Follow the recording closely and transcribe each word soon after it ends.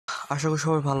আশা করি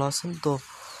সবাই ভালো আছেন। তো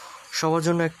সবার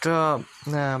জন্য একটা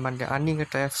মানে আর্নিং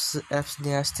একটা অ্যাপস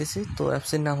নিয়ে আসতেছি। তো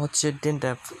অ্যাপসের নাম হচ্ছে ডেন্ট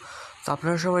অ্যাপ। তো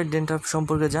আপনারা সবাই ডেন্ট অ্যাপ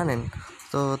সম্পর্কে জানেন।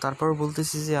 তো তারপর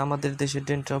বলতেছি যে আমাদের দেশে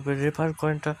ডেন্ট অ্যাপের রেফার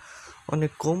কয়েনটা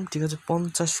অনেক কম, ঠিক আছে,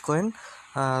 50 কয়েন।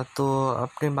 তো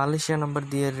আপনি মালয়েশিয়া নাম্বার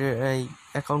দিয়ে এই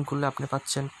অ্যাকাউন্ট করলে আপনি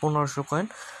পাচ্ছেন 1500 কয়েন,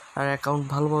 আর অ্যাকাউন্ট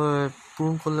ভালোভাবে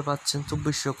পূরণ করলে পাচ্ছেন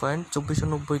 2400 কয়েন,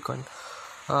 2490 কয়েন।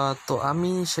 তো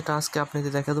আমি সেটা আজকে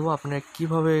আপনাদের দেখা দেবো আপনারা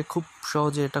কীভাবে খুব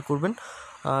সহজে এটা করবেন।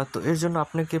 তো এর জন্য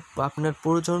আপনার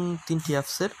প্রয়োজন 3টি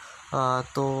অ্যাপসের।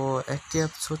 তো একটি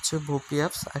অ্যাপস হচ্ছে ভোপি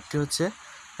অ্যাপস, একটি হচ্ছে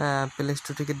প্লে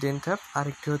স্টোর থেকে ডেন্ট অ্যাপ,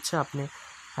 আরেকটি হচ্ছে আপনি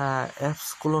অ্যাপস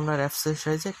ক্লোনার অ্যাপসের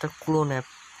সাহায্যে একটা ক্লোন অ্যাপ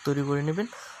তৈরি করে নেবেন।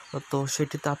 তো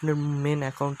সেটিতে আপনার মেন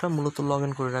অ্যাকাউন্টটা মূলত লগ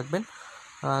ইন করে রাখবেন।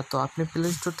 তো আপনি প্লে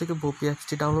স্টোর থেকে ভোপি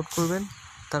অ্যাপসটি ডাউনলোড করবেন।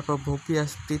 তারপর ভোপি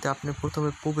অ্যাপসটিতে আপনি প্রথমে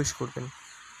প্রবেশ করবেন।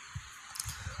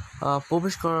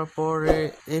 প্রবেশ করার পরে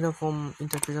এরকম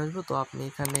ইন্টারফেস আসবে। তো আপনি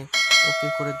এখানে ওকে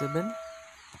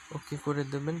করে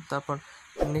দেবেন, তারপর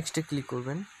নেক্সটে ক্লিক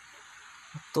করবেন।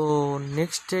 তো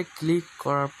নেক্সটে ক্লিক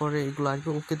করার পরে এগুলো আসবে,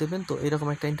 ওকে দেবেন। তো এরকম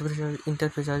একটা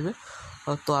ইন্টারফেস আসবে।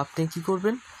 তো আপনি কি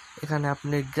করবেন, এখানে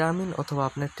আপনি গ্রামীণ অথবা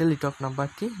আপনার টেলিটক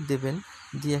নাম্বারটি দেবেন,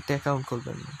 দিয়ে একটা অ্যাকাউন্ট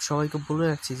করবেন। সবাইকে বলে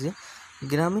রাখছি যে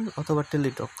গ্রামীণ অথবা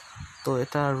টেলিটক, তো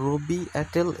এটা রবি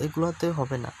এয়ারটেল এগুলোতে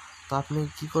হবে না। তো আপনি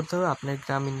কি করতে হবে, আপনার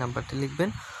গ্রামীণ নাম্বারটি লিখবেন।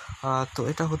 তো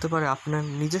এটা হতে পারে আপনার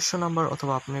নিজস্ব নাম্বার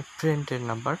অথবা আপনার ফ্রেন্ডের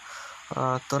নাম্বার।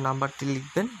 তো নাম্বারটি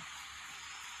লিখবেন।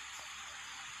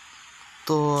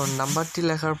 তো নাম্বারটি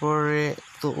লেখার পরে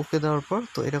তো ওকে দেওয়ার পর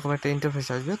তো এরকম একটা ইন্টারফেস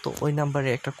আসবে। তো ওই নাম্বারে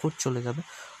একটা কোড চলে যাবে।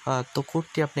 তো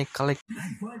কোডটি আপনি কালেক্ট,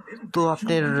 তো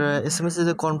আপনার SMS এ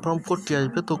যে কনফার্ম কোডটি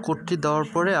আসবে, তো কোডটি দেওয়ার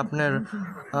পরে আপনার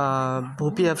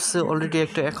ভোপি অ্যাপসে অলরেডি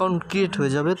একটা অ্যাকাউন্ট ক্রিয়েট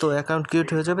হয়ে যাবে। তো অ্যাকাউন্ট ক্রিয়েট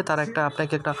হয়ে যাবে, তার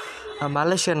আপনাকে একটা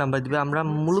মালয়েশিয়ান নাম্বার দিবে। আমরা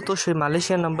মূলত সেই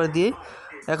মালয়েশিয়ান নাম্বার দিয়ে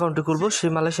অ্যাকাউন্টটি খুলবো।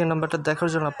 সেই মালয়েশিয়ান নাম্বারটা দেখার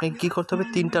জন্য আপনি কী করতে হবে,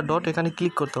 3টা ডট এখানে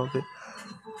ক্লিক করতে হবে।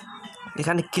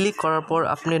 এখানে ক্লিক করার পর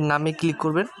আপনি নামে ক্লিক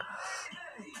করবেন।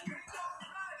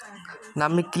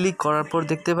 নামে ক্লিক করার পর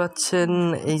দেখতে পাচ্ছেন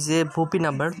এই যে ভোপি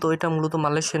নাম্বার, তো এটা মূলত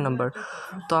মালয়েশিয়ান নাম্বার।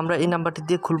 তো আমরা এই নাম্বারটি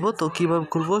দিয়ে খুলবো। তো কীভাবে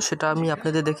খুলবো সেটা আমি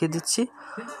আপনাদের দেখিয়ে দিচ্ছি।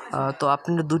 তো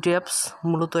আপনার দুটি অ্যাপস,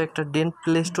 মূলত একটা ডেন্ট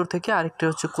প্লে স্টোর থেকে, আরেকটি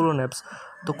হচ্ছে ক্লোন অ্যাপস।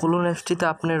 তো ক্লোন অ্যাপসটিতে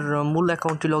আপনার মূল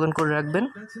অ্যাকাউন্টটি লগ ইন করে রাখবেন।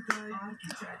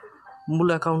 মূল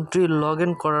অ্যাকাউন্টটি লগ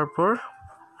ইন করার পর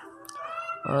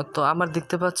তো আমার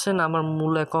দেখতে পাচ্ছেন আমার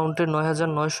মূল অ্যাকাউন্টে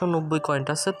 9990 কয়েন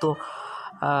আছে।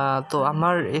 তো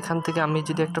আমার এখান থেকে আমি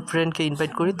যদি একটা ফ্রেন্ডকে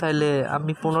ইনভাইট করি তাহলে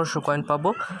আমি 1500 কয়েন পাবো,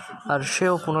 আর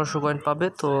সেও 1500 কয়েন পাবে।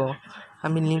 তো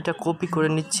আমি লিঙ্কটা কপি করে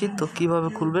নিচ্ছি। তো কিভাবে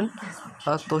খুলবেন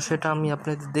তো সেটা আমি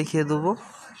আপনাদের দেখিয়ে দেবো।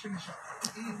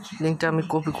 লিঙ্কটা আমি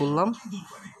কপি করলাম।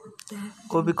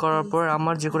 কপি করার পর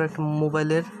আমার যে কোনো একটা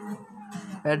মোবাইলের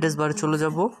অ্যাড্রেস বারে চলে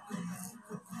যাব।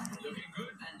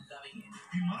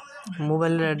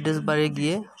 মোবাইলের অ্যাড্রেস বারে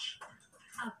গিয়ে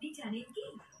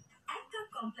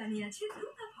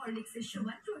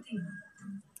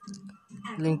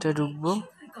লিঙ্কটা ঢুকবো।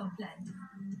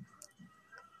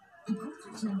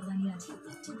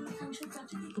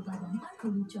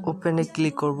 ওপেনে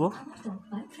ক্লিক করব।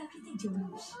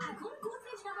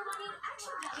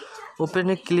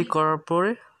 ওপেনে ক্লিক করার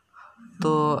পরে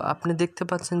তো আপনি দেখতে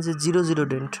পাচ্ছেন যে 00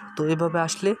 ডেন্ট। তো এভাবে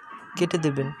আসলে কেটে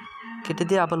দেবেন, কেটে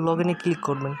দিয়ে আবার লগ ইনে ক্লিক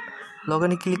করবেন। লগ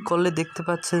ইনে ক্লিক করলে দেখতে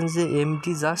পাচ্ছেন যে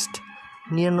এমডি জাস্ট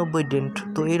 99 ডেন্ট।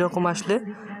 তো এইরকম আসলে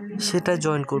সেটা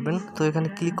জয়েন করবেন। তো এখানে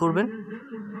ক্লিক করবেন।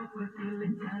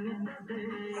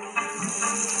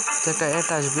 তো একটা অ্যাড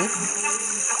আসবে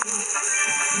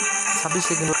 26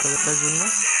 সেকেন্ড তার জন্য,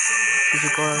 কিছু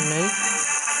করার নেই।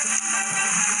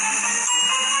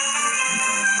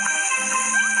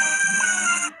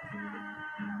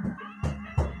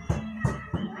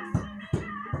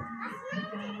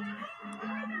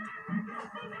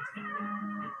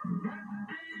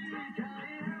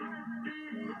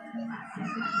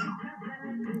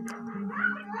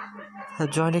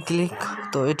 জয়েনে ক্লিক,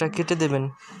 তো এটা কেটে দেবেন।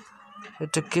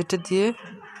 এটা কেটে দিয়ে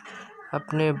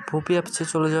আপনি ভোপি অ্যাপসে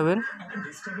চলে যাবেন।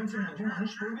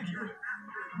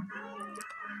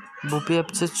 ভোপি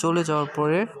অ্যাপসে চলে যাওয়ার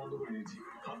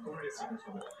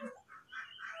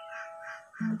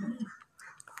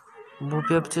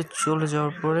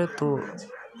পরে তো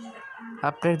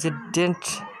আপনার যে ডেন্ট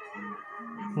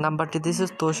নাম্বারটি দিয়েছে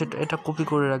তো সেটা এটা কপি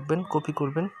করে রাখবেন, কপি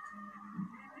করবেন।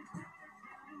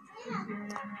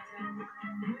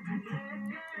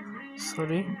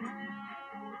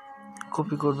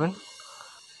 কপি করবেন।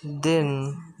 দেন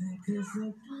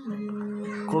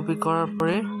কপি করার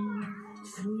পরে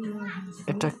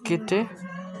এটা কেটে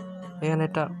এখানে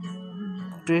এটা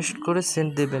পেস্ট করে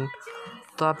সেন্ড দেবেন।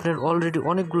 তো আপনার অলরেডি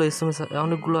অনেকগুলো SMS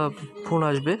অনেকগুলো ফোন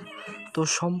আসবে। তো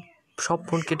সব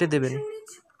ফোন কেটে দেবেন।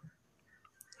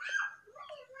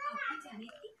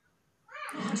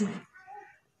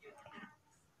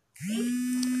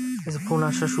 ফোন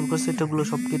আসা শুরু করছে, এটাগুলো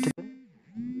সব কেটে দেবেন।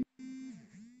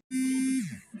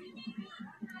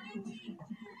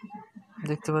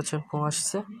 দেখতে পাচ্ছেন ফোন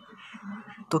আসছে,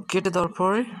 তো কেটে দেওয়ার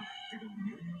পরে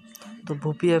তো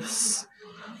ভোপি অ্যাপস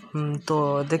তো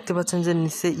দেখতে পাচ্ছেন যে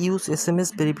নিচে ইউজ SMS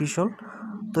ভেরিফিকেশন,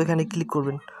 তো এখানে ক্লিক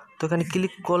করবেন। তো এখানে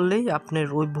ক্লিক করলেই আপনার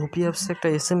ওই ভোপি অ্যাপসে একটা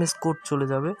SMS কোড চলে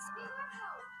যাবে।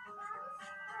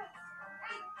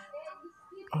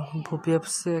 ভোপি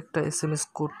অ্যাপসে একটা SMS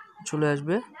কোড চলে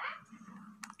আসবে,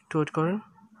 একটু ওয়েট করেন।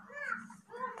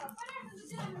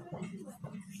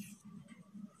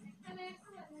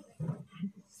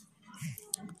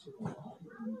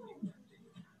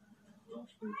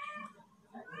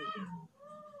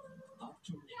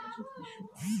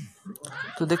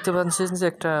 তো দেখতে পাচ্ছেন যে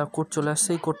একটা কোড চলে আসছে,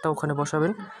 এই কোডটা ওখানে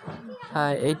বসাবেন,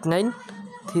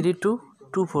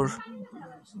 893224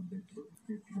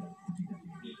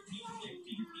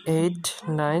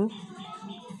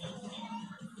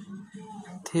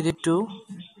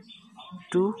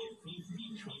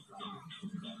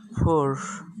 893224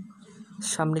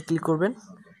 সামনে ক্লিক করবেন।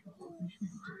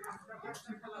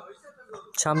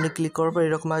 সামনে ক্লিক করার পর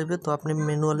এরকম আসবে, তো আপনি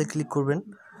ম্যানুয়ালি ক্লিক করবেন।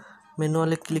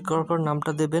 ম্যানুয়ালি ক্লিক করার পর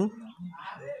নামটা দেবেন,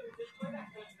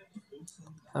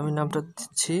 আমি নামটা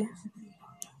দিচ্ছি,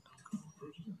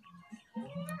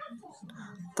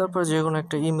 তারপর যে কোনো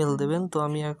একটা ইমেল দেবেন। তো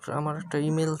আমি আমার একটা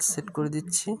ইমেল সেট করে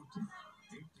দিচ্ছি,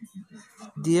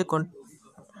 দিয়ে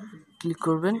ক্লিক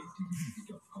করবেন।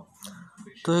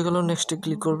 তো হয়ে গেল, নেক্সটে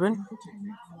ক্লিক করবেন।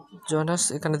 জয়েন আস,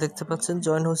 এখানে দেখতে পাচ্ছেন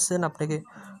জয়েন হচ্ছেন, আপনাকে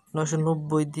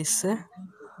 990 দিচ্ছে।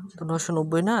 তো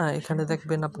 990 না, এখানে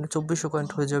দেখবেন আপনি 2400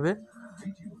 পয়েন্ট হয়ে যাবে,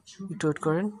 একটু ওয়েট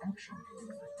করেন।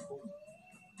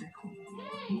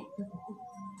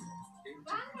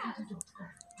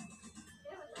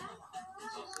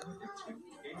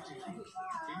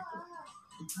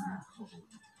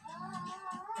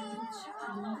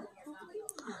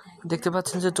 দেখতে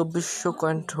পাচ্ছেন যে 2400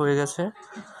 পয়েন্ট হয়ে গেছে।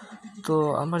 তো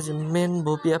আমার যে main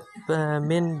ভোপি app,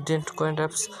 main dent coin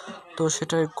apps, তো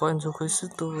সেটা কয়েন যোগ হয়েছে,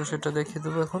 তো সেটা দেখিয়ে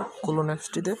দেবো এখন কোলন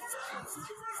অ্যাপসটিতে।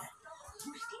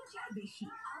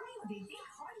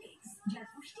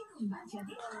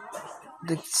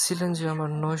 দেখছিলেন যে আমার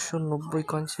 990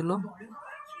 কয়েন ছিল,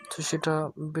 তো সেটা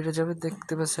বেড়ে যাবে,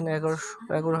 দেখতে পাচ্ছেন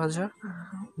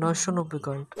 11,990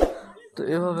 কয়েন। তো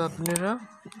এভাবে আপনারা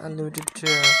আনলিমিটেড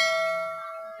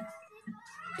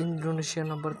ইন্দোনেশিয়া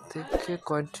নাম্বার থেকে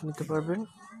কয়েন নিতে পারবেন।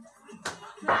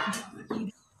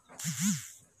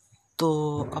 তো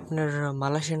আপনার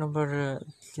মালয়েশিয়া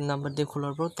নাম্বার দিয়ে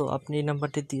খোলার পর তো আপনি এই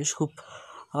নাম্বারটি দিয়ে খুব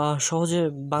সহজে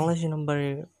বাংলাদেশি নাম্বারে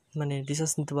মানে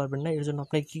রিচার্জ নিতে পারবেন না। এর জন্য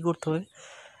আপনাকে কী করতে হবে,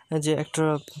 যে একটা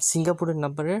সিঙ্গাপুরের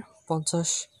নাম্বারে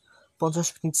 50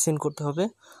 মিনিট সেন্ড করতে হবে।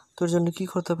 তো এর জন্য কী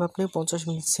করতে হবে, আপনি 50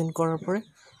 মিনিট সেন্ড করার পরে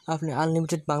আপনি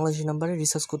আনলিমিটেড বাংলাদেশি নাম্বারে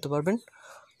রিচার্জ করতে পারবেন।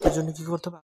 তো এর জন্য কী করতে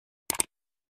হবে,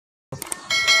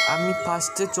 আমি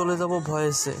ফার্স্টে চলে যাব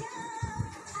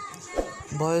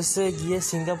ভয়েসে গিয়ে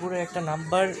সিঙ্গাপুরের একটা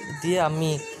নাম্বার দিয়ে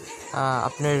আমি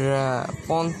আপনার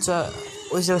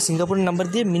ওই জায়গায় সিঙ্গাপুরের নাম্বার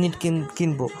দিয়ে মিনিট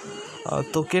কিনবো।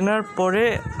 তো কেনার পরে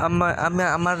আমি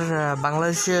আমার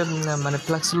বাংলাদেশে মানে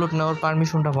ফ্ল্যাক্সি লোড নেওয়ার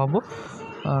পারমিশনটা পাবো।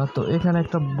 তো এখানে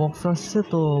একটা বক্স আসছে,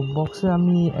 তো বক্সে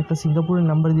আমি একটা সিঙ্গাপুরের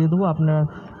নাম্বার দিয়ে দেবো, আপনারা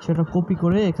সেটা কপি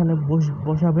করে এখানে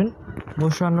বসাবেন।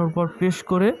 বসানোর পর প্রেস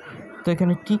করে, তো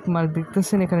এখানে টিক মার্ক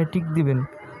দেখতেছেন, এখানে টিক দিবেন।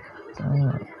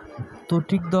 তো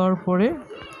টিক দেওয়ার পরে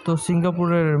তো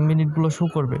সিঙ্গাপুরের মিনিটগুলো শো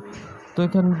করবে। তো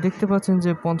এখানে দেখতে পাচ্ছেন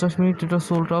যে 50 মিনিট এটা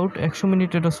সোল্ড আউট, 100 মিনিট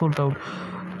এটা সোল্ড আউট।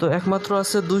 তো একমাত্র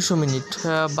আছে 200 মিনিট,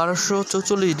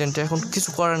 1244 ডেন্টে। এখন কিছু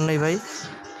করার নেই ভাই,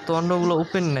 তো অন্যগুলো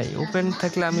ওপেন নাই, ওপেন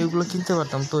থাকলে আমি ওগুলো কিনতে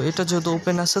পারতাম। তো এটা যেহেতু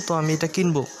ওপেন আছে, তো আমি এটা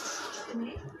কিনবো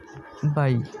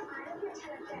ভাই।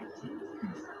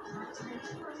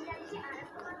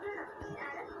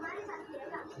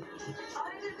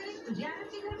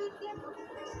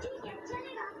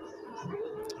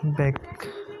 ব্যাক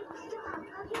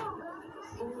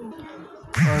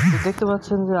তো দেখতে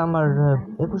পাচ্ছেন যে আমার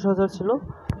 21,000 ছিল,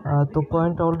 তো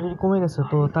পয়েন্ট অলরেডি কমে গেছে।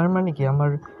 তো তার মানে কি আমার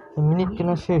মিনিট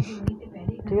কেনা শেষ,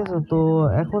 ঠিক আছে। তো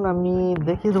এখন আমি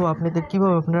দেখিয়ে দেবো আপনাদের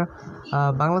কীভাবে আপনারা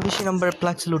বাংলাদেশি নাম্বারে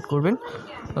ফ্ল্যাক্সি লোড করবেন।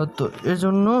 তো এর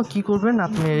জন্য কি করবেন,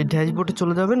 আপনি ড্যাশবোর্ডে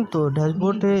চলে যাবেন। তো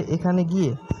ড্যাশবোর্ডে এখানে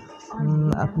গিয়ে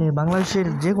আপনি বাংলাদেশের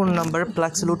যে কোনো নাম্বারে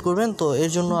ফ্ল্যাক্সি লোড করবেন। তো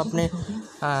এর জন্য আপনি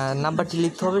নাম্বারটি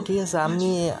লিখতে হবে, ঠিক আছে।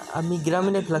 আমি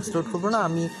গ্রামীণে ফ্ল্যাক্সি লোড করবো না,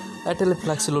 আমি এয়ারটেলে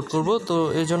ফ্ল্যাক্সি লোড করবো। তো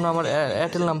এই জন্য আমার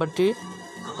এয়ারটেল নাম্বারটি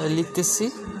লিখতেছি,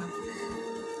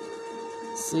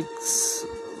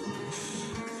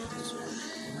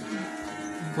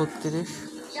 632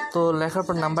 তো লেখার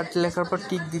পর নাম্বারটি লেখার পর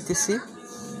টিক দিতেছি।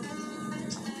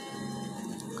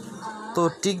 তো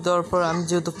টিক দেওয়ার পর আমি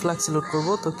যেহেতু ফ্লাক্সি লোড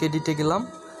করবো, তো ক্রেডিটে গেলাম।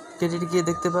 ক্রেডিটে গিয়ে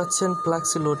দেখতে পাচ্ছেন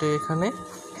ফ্লাক্সি লোডে এখানে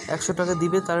 100 টাকা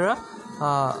দিবে তারা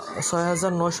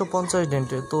 6950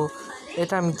 ডেন্টে। তো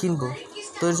এটা আমি কিনবো।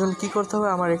 তো এর জন্য কী করতে হবে,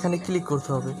 আমার এখানে ক্লিক করতে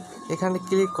হবে। এখানে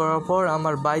ক্লিক করার পর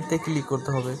আমার বাইতে ক্লিক করতে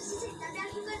হবে।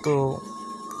 তো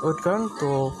ওয়েট করেন, তো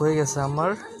হয়ে গেছে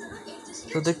আমার।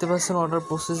 তো দেখতে পাচ্ছেন অর্ডার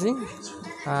প্রসেসিং,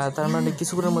 তার মানে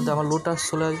কিছুক্ষণের মধ্যে আমার লোড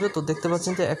চলে আসবে। তো দেখতে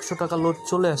পাচ্ছেন যে 100 টাকা লোড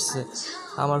চলে আসছে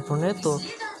আমার ফোনে। তো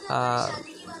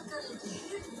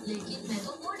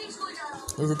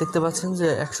এই যে দেখতে পাচ্ছেন যে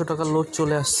 100 টাকা লোড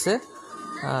চলে আসছে।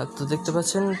 তো দেখতে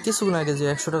পাচ্ছেন কিছুক্ষণ আগে যে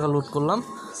 100 টাকা লোড করলাম।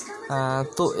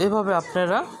 তো এভাবে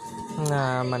আপনারা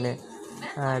মানে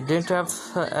ডেন্ট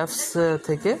অ্যাপস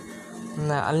থেকে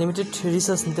আনলিমিটেড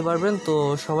রিচার্জ নিতে পারবেন। তো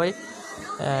সবাই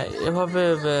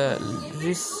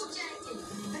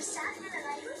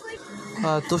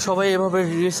এভাবে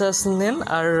রিসার্চ নেন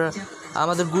আর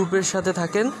আমাদের গ্রুপের সাথে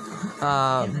থাকেন।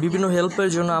 বিভিন্ন হেল্পের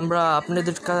জন্য আমরা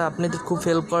আপনাদের খুব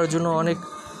হেল্প করার জন্য অনেক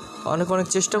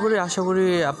চেষ্টা করি। আশা করি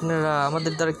আপনারা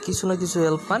আমাদের দ্বারা কিছু না কিছু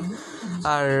হেল্প পান।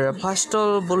 আর ফার্স্ট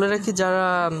অল বলে রাখি, যারা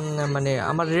মানে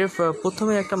আমার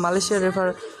প্রথমে একটা মালয়েশিয়ার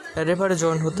রেফারে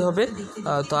জয়েন হতে হবে।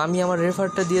 তো আমি আমার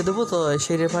রেফারটা দিয়ে দেবো, তো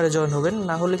সেই রেফারে জয়েন হবেন,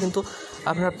 না হলে কিন্তু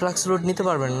আপনারা ফ্লাক্স লোড নিতে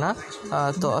পারবেন না।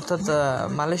 তো অর্থাৎ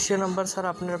মালয়েশিয়া নাম্বার ছাড়া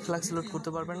আপনারা ফ্লাক্স লোড করতে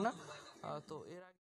পারবেন না। তো এর